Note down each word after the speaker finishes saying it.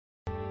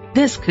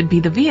This could be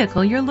the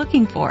vehicle you're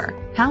looking for.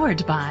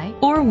 Powered by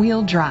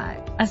four-wheel drive,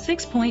 a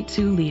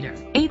 6.2-liter,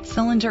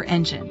 8-cylinder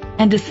engine,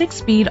 and a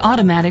 6-speed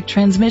automatic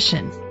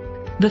transmission.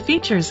 The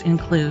features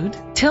include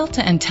tilt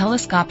and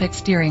telescopic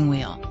steering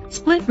wheel,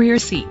 split rear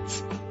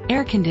seats,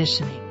 air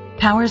conditioning,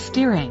 power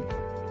steering.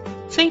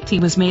 Safety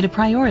was made a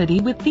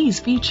priority with these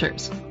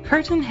features: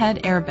 curtain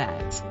head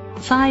airbags,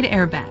 side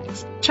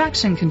airbags,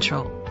 traction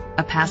control,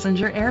 a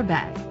passenger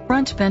airbag,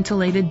 front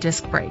ventilated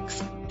disc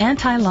brakes,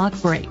 anti-lock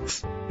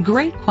brakes.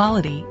 Great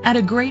quality at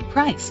a great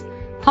price.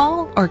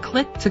 Call or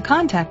click to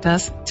contact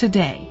us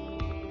today.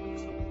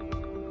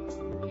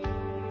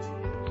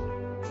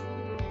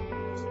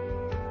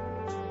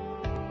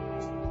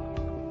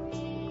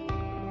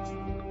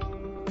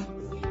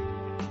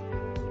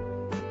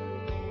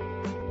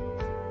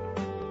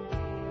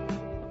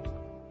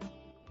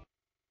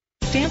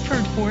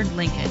 Stamford Ford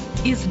Lincoln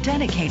is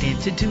dedicated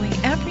to doing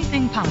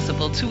everything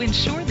possible to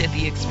ensure that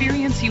the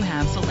experience you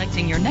have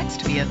selecting your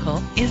next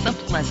vehicle is a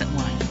pleasant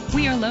one.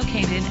 We are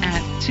located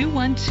at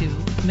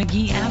 212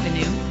 Magee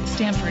Avenue,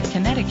 Stamford,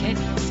 Connecticut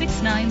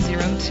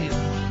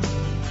 6902.